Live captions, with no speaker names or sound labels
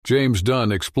James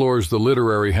Dunn explores the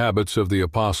literary habits of the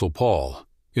Apostle Paul,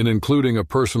 in including a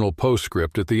personal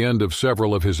postscript at the end of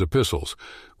several of his epistles,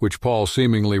 which Paul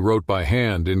seemingly wrote by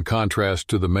hand in contrast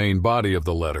to the main body of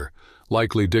the letter,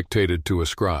 likely dictated to a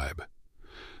scribe.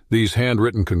 These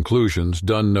handwritten conclusions,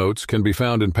 Dunn notes, can be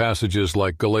found in passages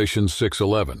like Galatians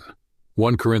 6:11,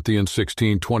 1 Corinthians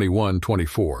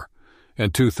 16:21-24,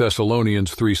 and 2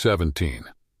 Thessalonians 3:17,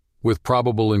 with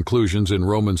probable inclusions in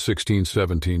Romans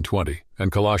 16:17-20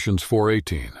 and Colossians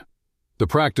 4:18. The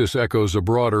practice echoes a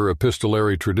broader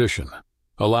epistolary tradition,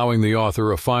 allowing the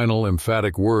author a final,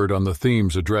 emphatic word on the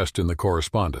themes addressed in the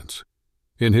correspondence.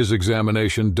 In his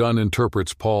examination, Dunn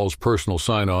interprets Paul's personal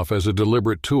sign-off as a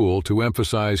deliberate tool to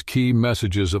emphasize key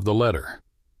messages of the letter,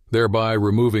 thereby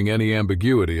removing any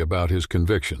ambiguity about his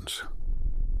convictions.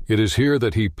 It is here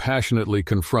that he passionately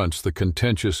confronts the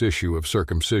contentious issue of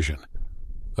circumcision,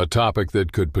 a topic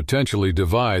that could potentially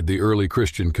divide the early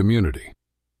Christian community.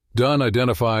 Dunn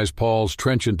identifies Paul's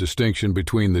trenchant distinction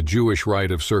between the Jewish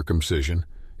rite of circumcision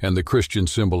and the Christian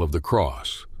symbol of the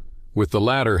cross, with the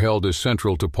latter held as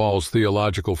central to Paul's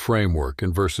theological framework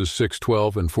in verses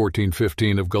 6:12 and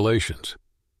 14:15 of Galatians.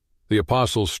 The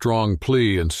apostle's strong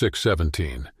plea in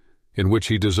 6:17, in which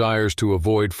he desires to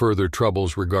avoid further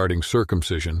troubles regarding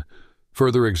circumcision,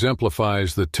 further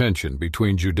exemplifies the tension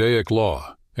between Judaic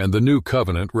law and the new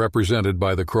covenant represented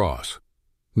by the cross.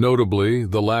 Notably,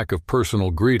 the lack of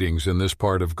personal greetings in this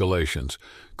part of Galatians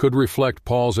could reflect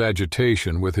Paul's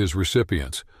agitation with his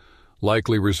recipients,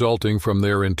 likely resulting from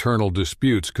their internal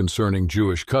disputes concerning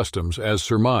Jewish customs as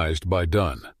surmised by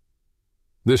Dunn.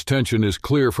 This tension is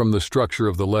clear from the structure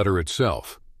of the letter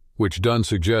itself, which Dunn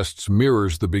suggests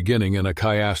mirrors the beginning in a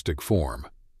chiastic form,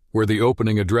 where the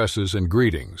opening addresses and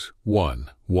greetings,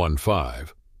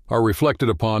 1:1-5, are reflected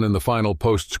upon in the final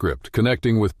postscript,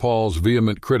 connecting with Paul's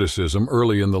vehement criticism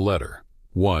early in the letter,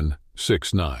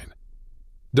 1:6-9.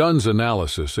 Dunn's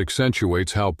analysis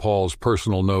accentuates how Paul's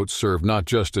personal notes serve not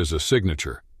just as a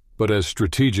signature, but as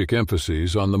strategic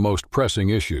emphases on the most pressing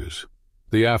issues,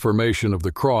 the affirmation of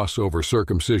the cross over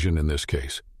circumcision in this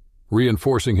case,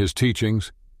 reinforcing his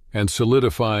teachings and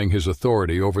solidifying his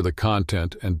authority over the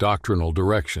content and doctrinal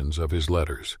directions of his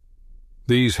letters.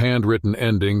 These handwritten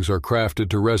endings are crafted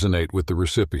to resonate with the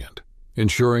recipient,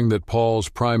 ensuring that Paul's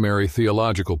primary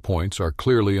theological points are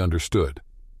clearly understood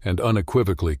and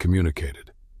unequivocally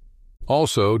communicated.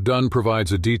 Also, Dunn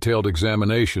provides a detailed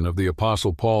examination of the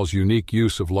Apostle Paul's unique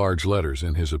use of large letters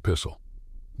in his epistle.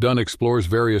 Dunn explores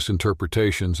various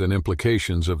interpretations and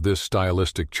implications of this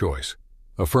stylistic choice,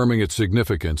 affirming its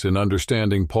significance in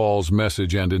understanding Paul's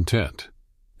message and intent.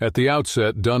 At the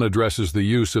outset, Dunn addresses the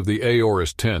use of the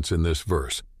aorist tense in this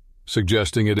verse,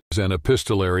 suggesting it is an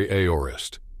epistolary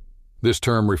aorist. This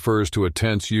term refers to a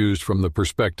tense used from the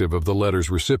perspective of the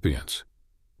letter's recipients.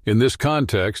 In this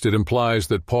context, it implies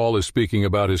that Paul is speaking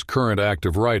about his current act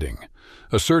of writing,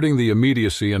 asserting the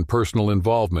immediacy and personal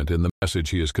involvement in the message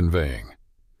he is conveying.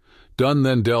 Dunn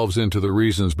then delves into the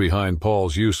reasons behind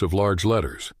Paul's use of large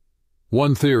letters.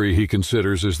 One theory he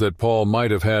considers is that Paul might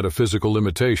have had a physical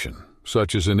limitation,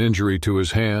 such as an injury to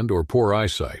his hand or poor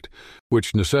eyesight,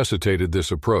 which necessitated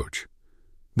this approach.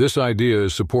 This idea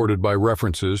is supported by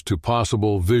references to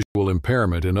possible visual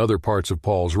impairment in other parts of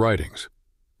Paul's writings.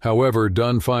 However,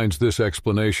 Dunn finds this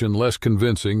explanation less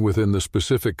convincing within the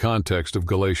specific context of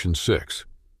Galatians 6.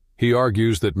 He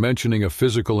argues that mentioning a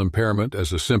physical impairment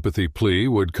as a sympathy plea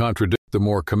would contradict the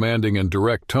more commanding and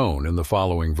direct tone in the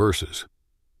following verses.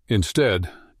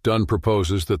 Instead, Dunn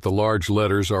proposes that the large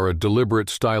letters are a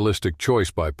deliberate stylistic choice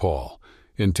by Paul,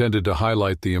 intended to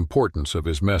highlight the importance of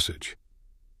his message.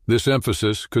 This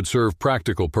emphasis could serve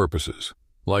practical purposes,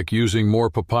 like using more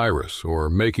papyrus or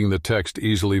making the text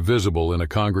easily visible in a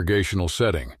congregational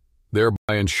setting, thereby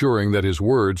ensuring that his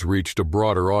words reached a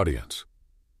broader audience.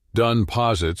 Dunn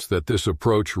posits that this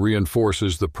approach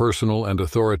reinforces the personal and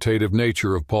authoritative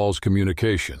nature of Paul's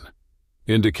communication,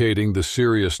 indicating the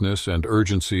seriousness and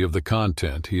urgency of the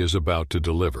content he is about to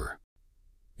deliver.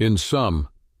 In sum,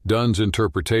 Dunn's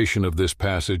interpretation of this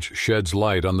passage sheds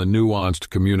light on the nuanced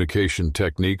communication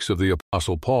techniques of the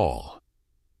Apostle Paul.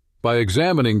 By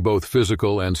examining both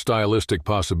physical and stylistic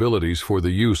possibilities for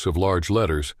the use of large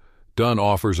letters, Dunn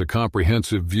offers a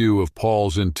comprehensive view of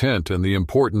Paul's intent and the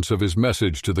importance of his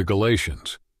message to the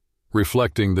Galatians,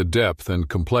 reflecting the depth and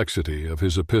complexity of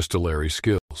his epistolary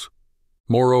skills.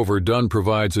 Moreover, Dunn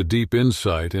provides a deep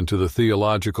insight into the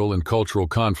theological and cultural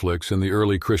conflicts in the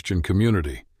early Christian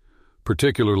community,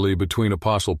 particularly between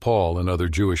Apostle Paul and other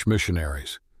Jewish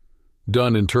missionaries.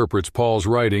 Dunn interprets Paul's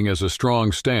writing as a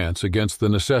strong stance against the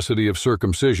necessity of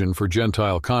circumcision for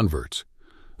Gentile converts,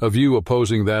 a view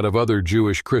opposing that of other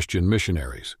Jewish Christian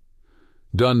missionaries.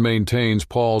 Dunn maintains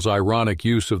Paul's ironic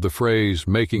use of the phrase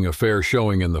making a fair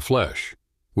showing in the flesh,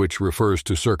 which refers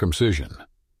to circumcision.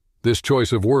 This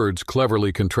choice of words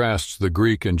cleverly contrasts the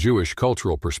Greek and Jewish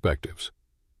cultural perspectives.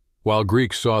 While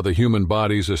Greeks saw the human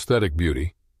body's aesthetic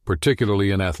beauty,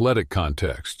 particularly in athletic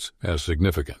contexts, as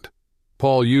significant,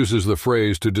 Paul uses the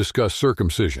phrase to discuss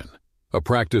circumcision, a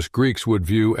practice Greeks would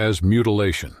view as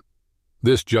mutilation.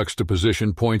 This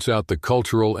juxtaposition points out the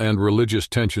cultural and religious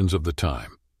tensions of the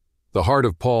time. The heart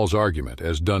of Paul's argument,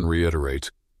 as Dunn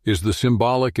reiterates, is the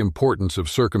symbolic importance of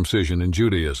circumcision in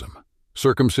Judaism.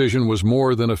 Circumcision was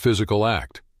more than a physical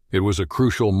act. It was a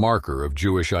crucial marker of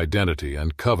Jewish identity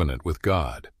and covenant with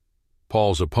God.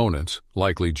 Paul's opponents,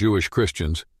 likely Jewish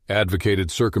Christians,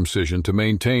 advocated circumcision to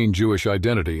maintain Jewish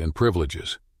identity and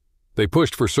privileges. They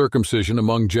pushed for circumcision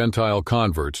among Gentile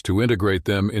converts to integrate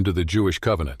them into the Jewish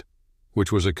covenant,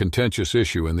 which was a contentious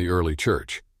issue in the early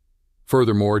church.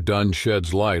 Furthermore, Dunn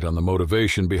sheds light on the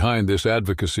motivation behind this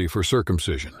advocacy for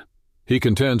circumcision. He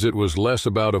contends it was less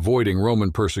about avoiding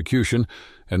Roman persecution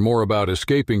and more about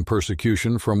escaping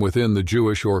persecution from within the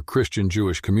Jewish or Christian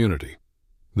Jewish community.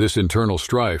 This internal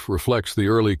strife reflects the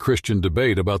early Christian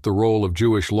debate about the role of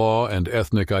Jewish law and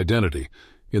ethnic identity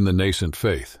in the nascent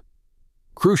faith.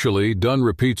 Crucially, Dunn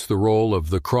repeats the role of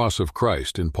the cross of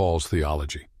Christ in Paul's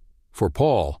theology. For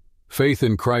Paul, faith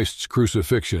in Christ's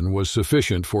crucifixion was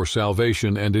sufficient for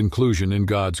salvation and inclusion in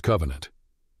God's covenant.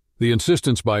 The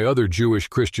insistence by other Jewish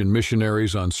Christian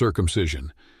missionaries on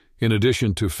circumcision, in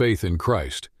addition to faith in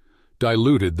Christ,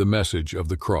 diluted the message of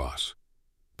the cross.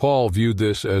 Paul viewed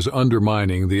this as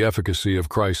undermining the efficacy of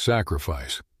Christ's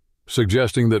sacrifice,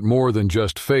 suggesting that more than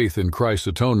just faith in Christ's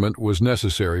atonement was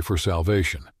necessary for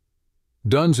salvation.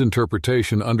 Dunn's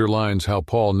interpretation underlines how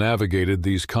Paul navigated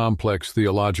these complex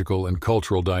theological and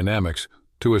cultural dynamics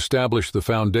to establish the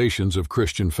foundations of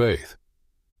Christian faith.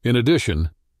 In addition,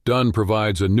 Dunn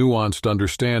provides a nuanced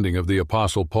understanding of the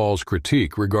Apostle Paul's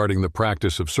critique regarding the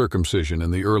practice of circumcision in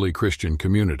the early Christian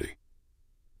community.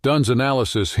 Dunn's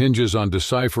analysis hinges on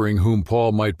deciphering whom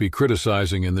Paul might be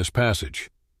criticizing in this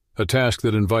passage, a task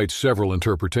that invites several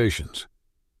interpretations.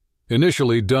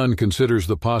 Initially, Dunn considers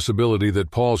the possibility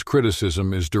that Paul's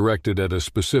criticism is directed at a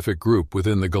specific group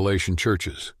within the Galatian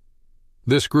churches.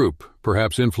 This group,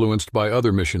 perhaps influenced by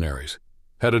other missionaries,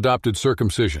 had adopted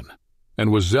circumcision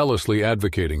and was zealously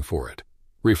advocating for it,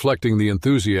 reflecting the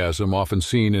enthusiasm often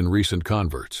seen in recent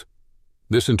converts.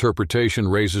 This interpretation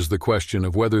raises the question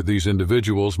of whether these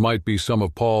individuals might be some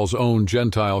of Paul's own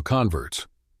Gentile converts.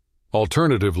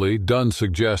 Alternatively, Dunn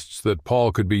suggests that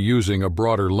Paul could be using a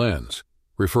broader lens,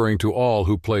 referring to all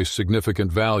who place significant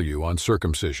value on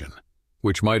circumcision,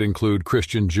 which might include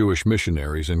Christian Jewish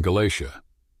missionaries in Galatia.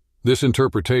 This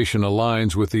interpretation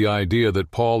aligns with the idea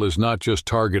that Paul is not just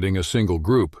targeting a single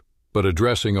group, but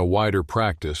addressing a wider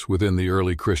practice within the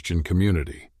early Christian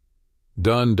community.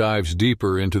 Dunn dives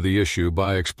deeper into the issue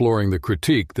by exploring the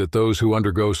critique that those who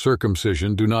undergo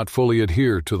circumcision do not fully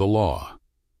adhere to the law.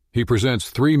 He presents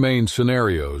three main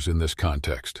scenarios in this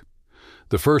context.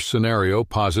 The first scenario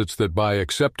posits that by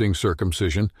accepting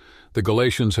circumcision, the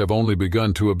Galatians have only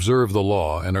begun to observe the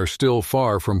law and are still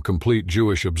far from complete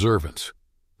Jewish observance,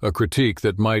 a critique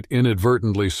that might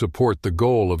inadvertently support the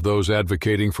goal of those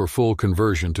advocating for full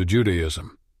conversion to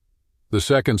Judaism. The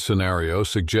second scenario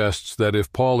suggests that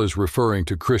if Paul is referring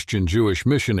to Christian Jewish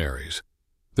missionaries,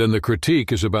 then the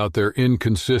critique is about their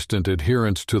inconsistent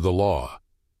adherence to the law,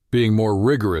 being more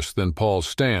rigorous than Paul's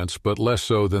stance but less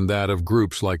so than that of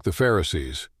groups like the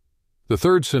Pharisees. The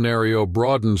third scenario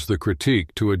broadens the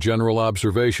critique to a general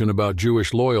observation about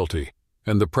Jewish loyalty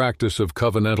and the practice of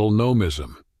covenantal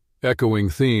nomism, echoing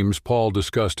themes Paul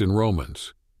discussed in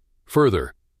Romans.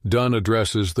 Further, Dunn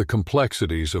addresses the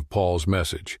complexities of Paul's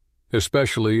message,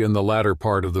 especially in the latter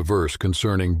part of the verse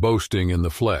concerning boasting in the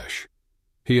flesh.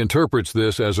 He interprets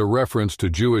this as a reference to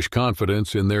Jewish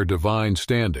confidence in their divine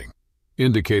standing,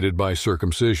 indicated by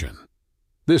circumcision.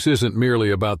 This isn't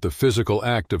merely about the physical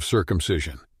act of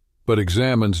circumcision, but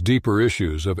examines deeper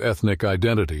issues of ethnic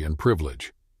identity and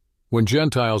privilege. When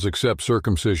Gentiles accept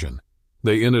circumcision,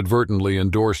 they inadvertently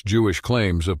endorse Jewish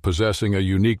claims of possessing a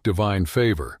unique divine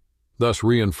favor, thus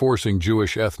reinforcing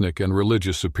Jewish ethnic and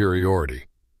religious superiority.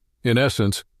 In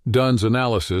essence, Dunn's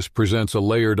analysis presents a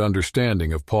layered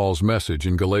understanding of Paul's message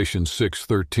in Galatians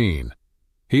 6:13.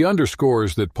 He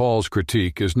underscores that Paul's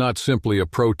critique is not simply a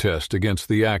protest against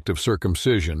the act of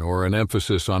circumcision or an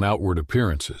emphasis on outward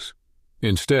appearances.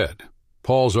 Instead,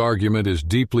 Paul's argument is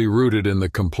deeply rooted in the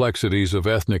complexities of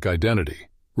ethnic identity,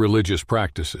 religious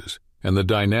practices, and the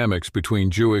dynamics between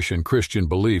Jewish and Christian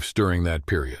beliefs during that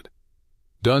period.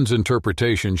 Dunn's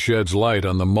interpretation sheds light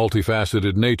on the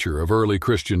multifaceted nature of early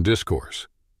Christian discourse.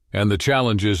 and the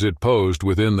challenges it posed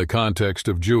within the context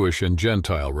of Jewish and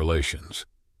Gentile relations.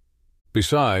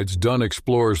 Besides, Dunn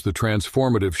explores the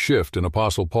transformative shift in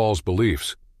Apostle Paul's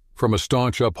beliefs, from a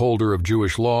staunch upholder of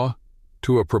Jewish law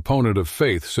to a proponent of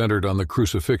faith centered on the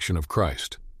crucifixion of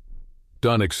Christ.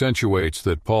 Dunn accentuates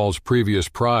that Paul's previous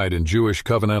pride in Jewish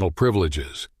covenantal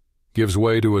privileges gives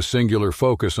way to a singular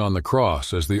focus on the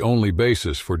cross as the only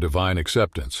basis for divine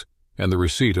acceptance and the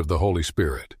receipt of the Holy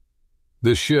Spirit.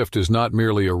 This shift is not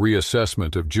merely a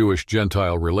reassessment of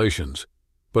Jewish-Gentile relations,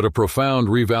 but a profound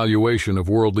revaluation of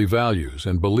worldly values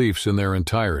and beliefs in their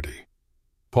entirety.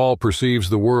 Paul perceives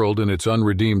the world in its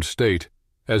unredeemed state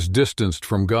as distanced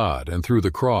from God, and through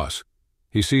the cross,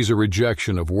 he sees a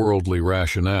rejection of worldly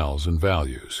rationales and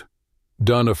values.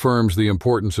 Dunn affirms the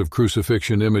importance of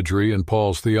crucifixion imagery in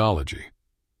Paul's theology.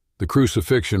 The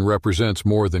crucifixion represents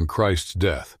more than Christ's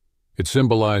death. It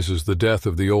symbolizes the death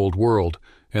of the old world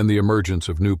and the emergence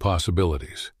of new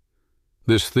possibilities.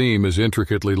 This theme is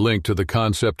intricately linked to the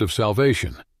concept of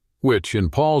salvation, which, in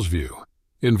Paul's view,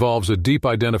 involves a deep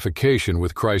identification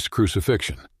with Christ's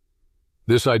crucifixion.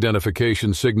 This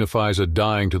identification signifies a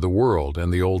dying to the world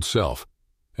and the old self,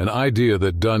 an idea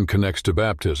that Dunn connects to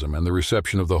baptism and the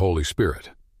reception of the Holy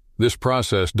Spirit. This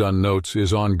process, Dunn notes,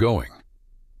 is ongoing.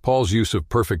 Paul's use of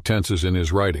perfect tenses in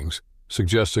his writings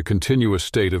suggests a continuous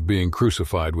state of being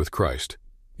crucified with Christ,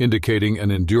 indicating an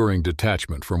enduring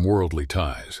detachment from worldly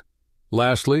ties.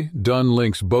 Lastly, Dunn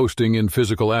links boasting in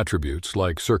physical attributes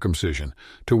like circumcision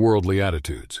to worldly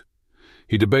attitudes.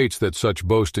 He debates that such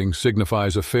boasting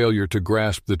signifies a failure to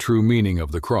grasp the true meaning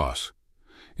of the cross.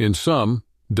 In sum,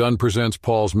 Dunn presents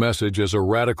Paul's message as a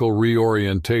radical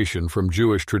reorientation from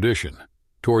Jewish tradition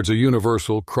towards a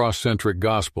universal, cross-centric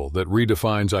gospel that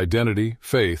redefines identity,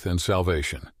 faith, and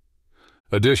salvation.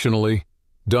 Additionally,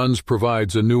 Dunn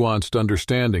provides a nuanced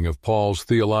understanding of Paul's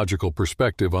theological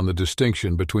perspective on the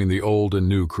distinction between the old and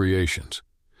new creations.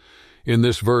 In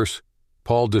this verse,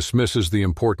 Paul dismisses the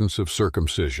importance of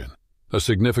circumcision, a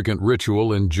significant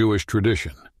ritual in Jewish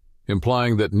tradition,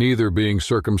 implying that neither being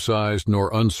circumcised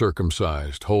nor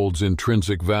uncircumcised holds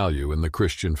intrinsic value in the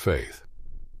Christian faith.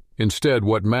 Instead,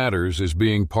 what matters is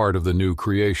being part of the new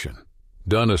creation.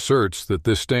 Dunn asserts that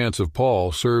this stance of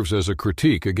Paul serves as a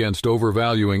critique against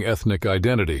overvaluing ethnic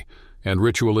identity and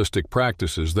ritualistic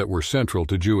practices that were central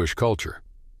to Jewish culture.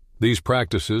 These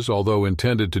practices, although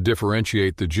intended to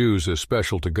differentiate the Jews as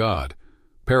special to God,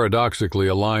 paradoxically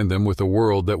align them with a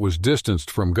world that was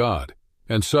distanced from God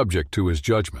and subject to his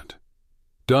judgment.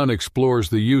 Dunn explores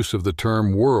the use of the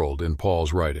term world in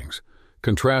Paul's writings,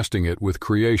 contrasting it with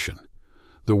creation.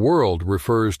 The world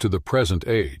refers to the present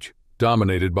age,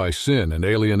 dominated by sin and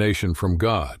alienation from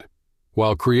God,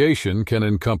 while creation can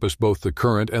encompass both the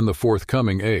current and the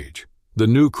forthcoming age. The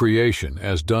new creation,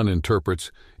 as Dunn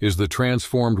interprets, is the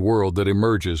transformed world that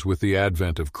emerges with the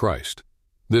advent of Christ.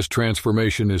 This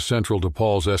transformation is central to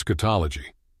Paul's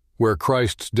eschatology, where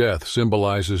Christ's death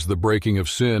symbolizes the breaking of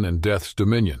sin and death's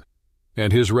dominion,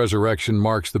 and his resurrection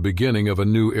marks the beginning of a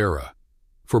new era.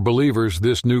 For believers,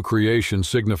 this new creation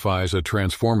signifies a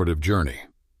transformative journey.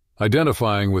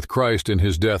 Identifying with Christ in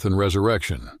his death and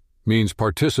resurrection means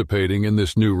participating in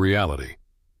this new reality.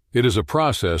 It is a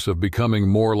process of becoming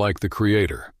more like the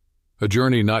Creator, a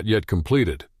journey not yet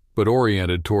completed, but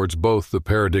oriented towards both the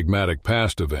paradigmatic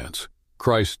past events,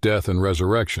 Christ's death and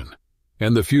resurrection,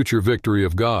 and the future victory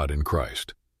of God in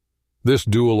Christ. This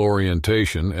dual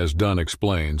orientation, as Dunn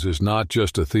explains, is not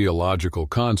just a theological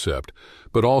concept,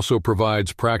 but also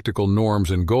provides practical norms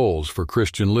and goals for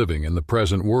Christian living in the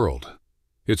present world.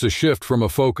 It's a shift from a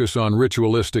focus on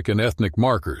ritualistic and ethnic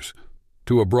markers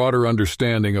to a broader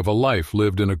understanding of a life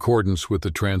lived in accordance with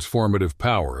the transformative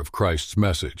power of Christ's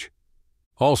message.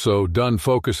 Also, Dunn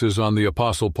focuses on the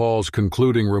Apostle Paul's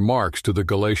concluding remarks to the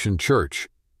Galatian church,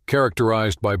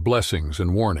 characterized by blessings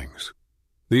and warnings.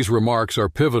 These remarks are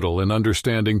pivotal in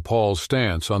understanding Paul's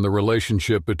stance on the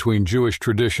relationship between Jewish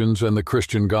traditions and the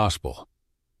Christian gospel.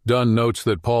 Dunn notes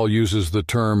that Paul uses the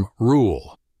term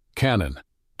rule, canon,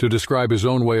 to describe his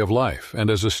own way of life and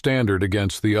as a standard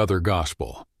against the other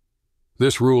gospel.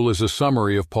 This rule is a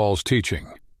summary of Paul's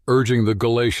teaching, urging the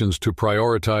Galatians to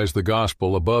prioritize the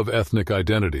gospel above ethnic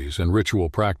identities and ritual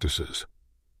practices.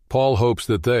 Paul hopes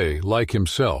that they, like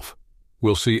himself,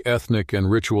 will see ethnic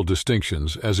and ritual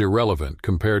distinctions as irrelevant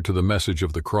compared to the message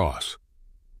of the cross.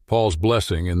 Paul's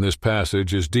blessing in this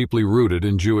passage is deeply rooted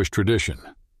in Jewish tradition.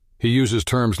 He uses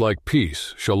terms like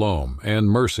peace, shalom, and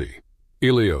mercy,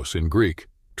 eleos in Greek,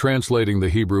 translating the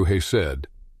Hebrew hesed,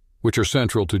 which are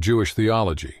central to Jewish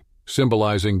theology,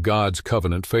 symbolizing God's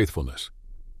covenant faithfulness.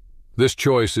 This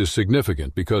choice is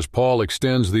significant because Paul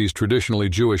extends these traditionally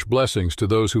Jewish blessings to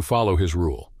those who follow his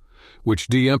rule, which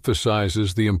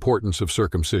de-emphasizes the importance of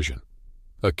circumcision,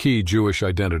 a key Jewish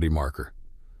identity marker.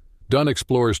 Dunn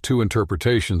explores two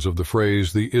interpretations of the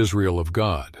phrase, the Israel of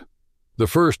God. The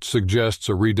first suggests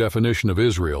a redefinition of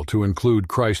Israel to include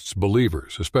Christ's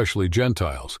believers, especially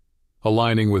Gentiles,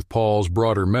 aligning with Paul's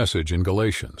broader message in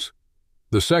Galatians.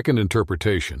 The second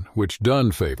interpretation, which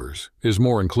Dunn favors, is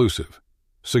more inclusive,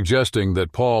 suggesting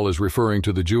that Paul is referring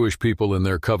to the Jewish people in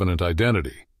their covenant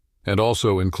identity, and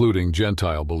also including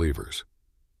Gentile believers.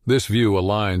 This view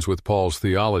aligns with Paul's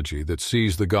theology that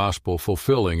sees the gospel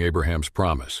fulfilling Abraham's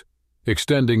promise,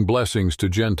 extending blessings to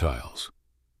Gentiles.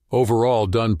 Overall,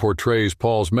 Dunn portrays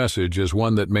Paul's message as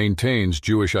one that maintains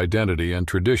Jewish identity and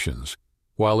traditions,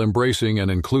 while embracing an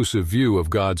inclusive view of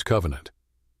God's covenant.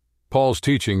 Paul's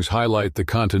teachings highlight the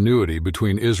continuity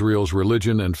between Israel's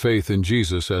religion and faith in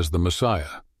Jesus as the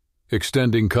Messiah,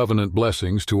 extending covenant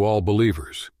blessings to all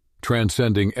believers,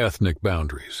 transcending ethnic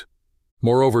boundaries.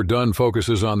 Moreover, Dunn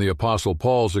focuses on the Apostle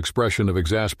Paul's expression of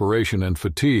exasperation and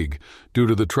fatigue due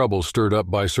to the trouble stirred up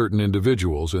by certain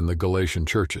individuals in the Galatian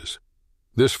churches.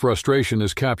 This frustration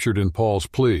is captured in Paul's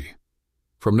plea,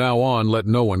 "From now on, let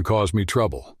no one cause me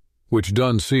trouble," which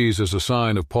Dunn sees as a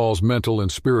sign of Paul's mental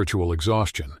and spiritual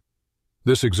exhaustion.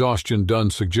 This exhaustion,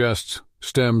 Dunn suggests,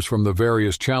 stems from the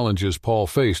various challenges Paul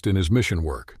faced in his mission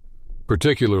work,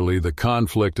 particularly the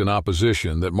conflict and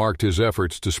opposition that marked his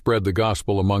efforts to spread the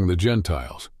gospel among the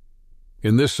Gentiles.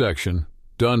 In this section,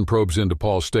 Dunn probes into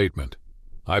Paul's statement,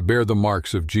 "I bear the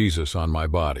marks of Jesus on my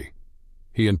body."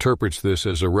 He interprets this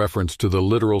as a reference to the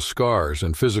literal scars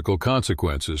and physical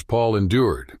consequences Paul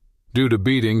endured due to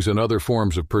beatings and other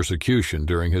forms of persecution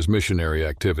during his missionary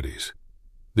activities.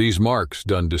 These marks,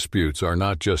 Dunn disputes, are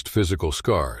not just physical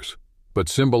scars, but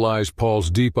symbolize Paul's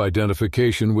deep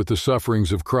identification with the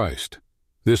sufferings of Christ.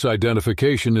 This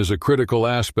identification is a critical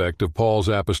aspect of Paul's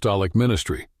apostolic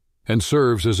ministry and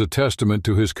serves as a testament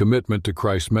to his commitment to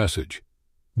Christ's message.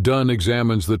 Dunn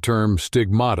examines the term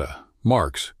stigmata,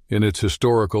 marks, in its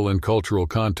historical and cultural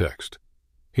context.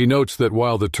 He notes that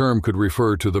while the term could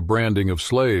refer to the branding of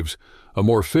slaves, a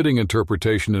more fitting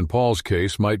interpretation in Paul's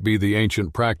case might be the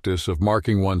ancient practice of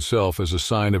marking oneself as a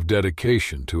sign of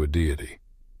dedication to a deity.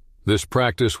 This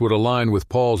practice would align with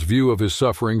Paul's view of his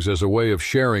sufferings as a way of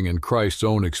sharing in Christ's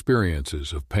own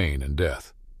experiences of pain and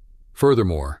death.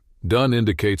 Furthermore, Dunn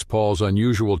indicates Paul's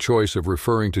unusual choice of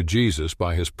referring to Jesus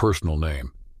by his personal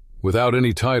name, without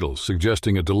any titles,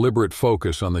 suggesting a deliberate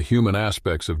focus on the human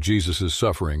aspects of Jesus'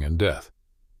 suffering and death.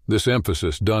 This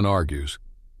emphasis, Dunn argues,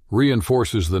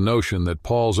 reinforces the notion that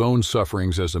Paul's own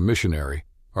sufferings as a missionary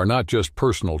are not just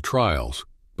personal trials,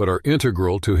 but are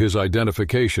integral to his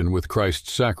identification with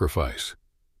Christ's sacrifice.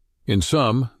 In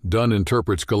sum, Dunn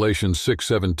interprets Galatians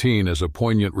 6:17 as a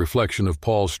poignant reflection of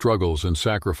Paul's struggles and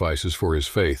sacrifices for his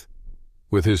faith,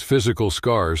 with his physical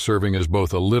scars serving as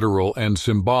both a literal and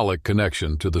symbolic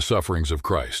connection to the sufferings of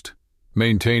Christ,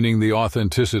 maintaining the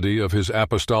authenticity of his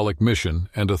apostolic mission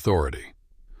and authority.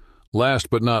 Last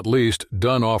but not least,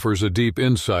 Dunn offers a deep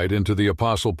insight into the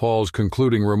Apostle Paul's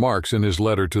concluding remarks in his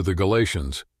letter to the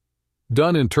Galatians.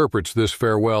 Dunn interprets this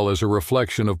farewell as a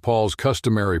reflection of Paul's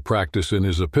customary practice in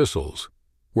his epistles,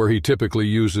 where he typically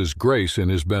uses grace in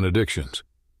his benedictions.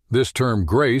 This term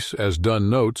grace, as Dunn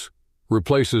notes,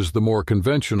 replaces the more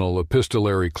conventional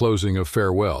epistolary closing of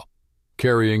farewell,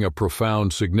 carrying a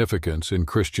profound significance in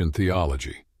Christian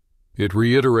theology. It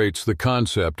reiterates the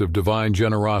concept of divine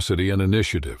generosity and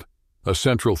initiative, a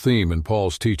central theme in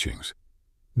Paul's teachings.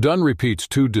 Dunn repeats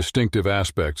two distinctive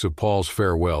aspects of Paul's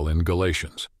farewell in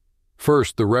Galatians.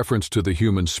 First, the reference to the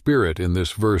human spirit in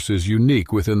this verse is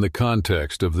unique within the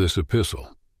context of this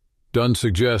epistle. Dunn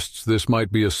suggests this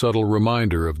might be a subtle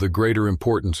reminder of the greater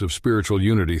importance of spiritual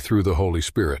unity through the Holy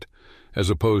Spirit, as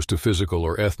opposed to physical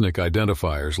or ethnic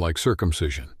identifiers like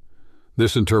circumcision.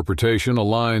 This interpretation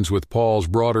aligns with Paul's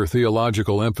broader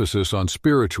theological emphasis on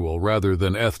spiritual rather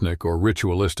than ethnic or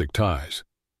ritualistic ties.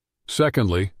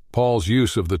 Secondly, Paul's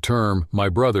use of the term, "my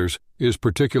brothers," is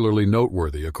particularly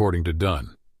noteworthy according to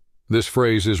Dunn. This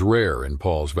phrase is rare in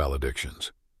Paul's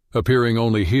valedictions, appearing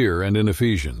only here and in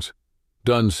Ephesians.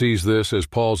 Dunn sees this as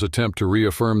Paul's attempt to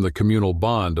reaffirm the communal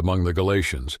bond among the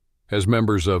Galatians as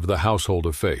members of the household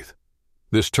of faith.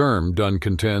 This term, Dunn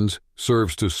contends,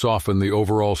 serves to soften the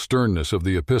overall sternness of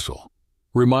the epistle,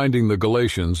 reminding the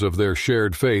Galatians of their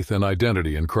shared faith and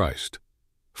identity in Christ.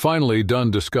 Finally,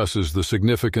 Dunn discusses the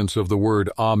significance of the word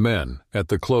Amen at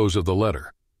the close of the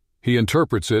letter. He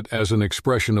interprets it as an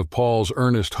expression of Paul's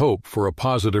earnest hope for a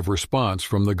positive response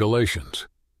from the Galatians.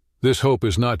 This hope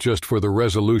is not just for the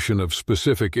resolution of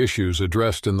specific issues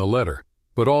addressed in the letter,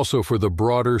 but also for the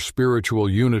broader spiritual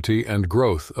unity and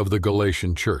growth of the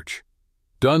Galatian church.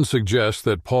 Dunn suggests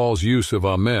that Paul's use of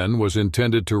amen was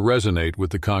intended to resonate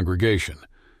with the congregation,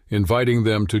 inviting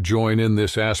them to join in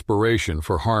this aspiration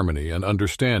for harmony and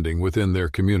understanding within their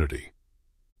community.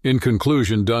 In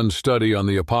conclusion, Dunn's study on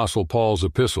the Apostle Paul's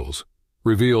epistles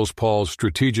reveals Paul's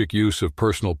strategic use of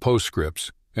personal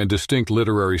postscripts and distinct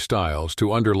literary styles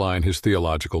to underline his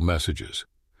theological messages.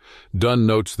 Dunn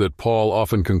notes that Paul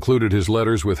often concluded his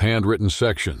letters with handwritten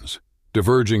sections,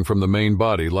 diverging from the main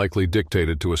body likely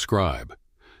dictated to a scribe.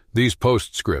 These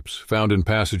postscripts, found in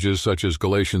passages such as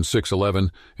Galatians 6:11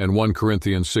 and 1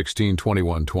 Corinthians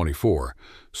 16:21-24,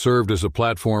 served as a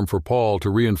platform for Paul to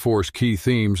reinforce key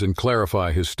themes and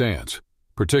clarify his stance,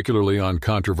 particularly on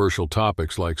controversial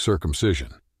topics like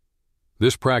circumcision.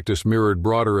 This practice mirrored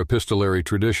broader epistolary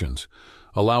traditions,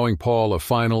 allowing Paul a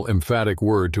final, emphatic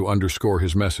word to underscore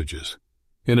his messages.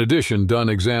 In addition, Dunn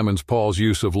examines Paul's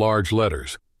use of large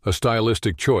letters, a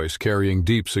stylistic choice carrying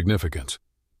deep significance.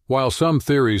 While some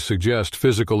theories suggest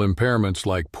physical impairments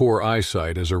like poor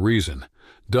eyesight as a reason,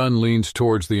 Dunn leans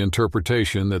towards the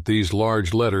interpretation that these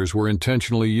large letters were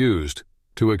intentionally used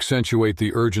to accentuate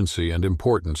the urgency and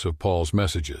importance of Paul's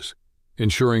messages,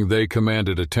 ensuring they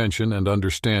commanded attention and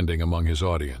understanding among his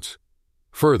audience.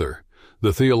 Further,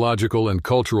 the theological and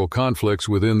cultural conflicts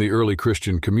within the early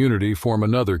Christian community form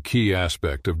another key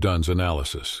aspect of Dunn's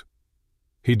analysis.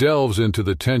 He delves into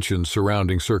the tensions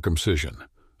surrounding circumcision,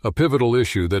 a pivotal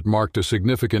issue that marked a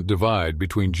significant divide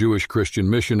between Jewish Christian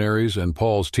missionaries and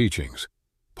Paul's teachings.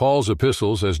 Paul's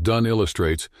epistles, as Dunn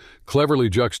illustrates, cleverly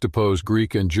juxtapose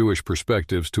Greek and Jewish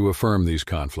perspectives to affirm these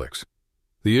conflicts.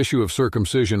 The issue of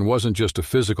circumcision wasn't just a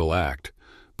physical act,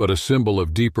 but a symbol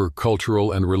of deeper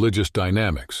cultural and religious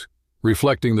dynamics,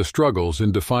 reflecting the struggles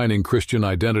in defining Christian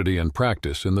identity and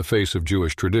practice in the face of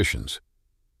Jewish traditions.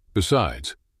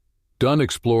 Besides, Dunn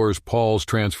explores Paul's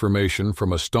transformation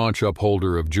from a staunch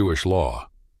upholder of Jewish law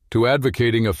to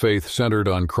advocating a faith centered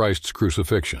on Christ's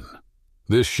crucifixion.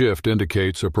 This shift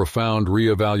indicates a profound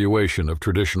reevaluation of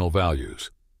traditional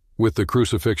values, with the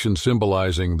crucifixion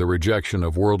symbolizing the rejection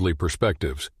of worldly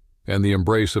perspectives and the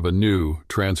embrace of a new,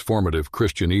 transformative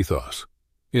Christian ethos.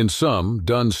 In sum,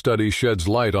 Dunn's study sheds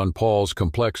light on Paul's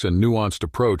complex and nuanced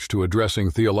approach to addressing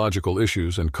theological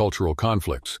issues and cultural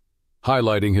conflicts,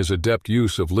 highlighting his adept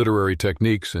use of literary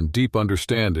techniques and deep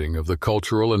understanding of the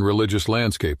cultural and religious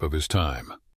landscape of his time.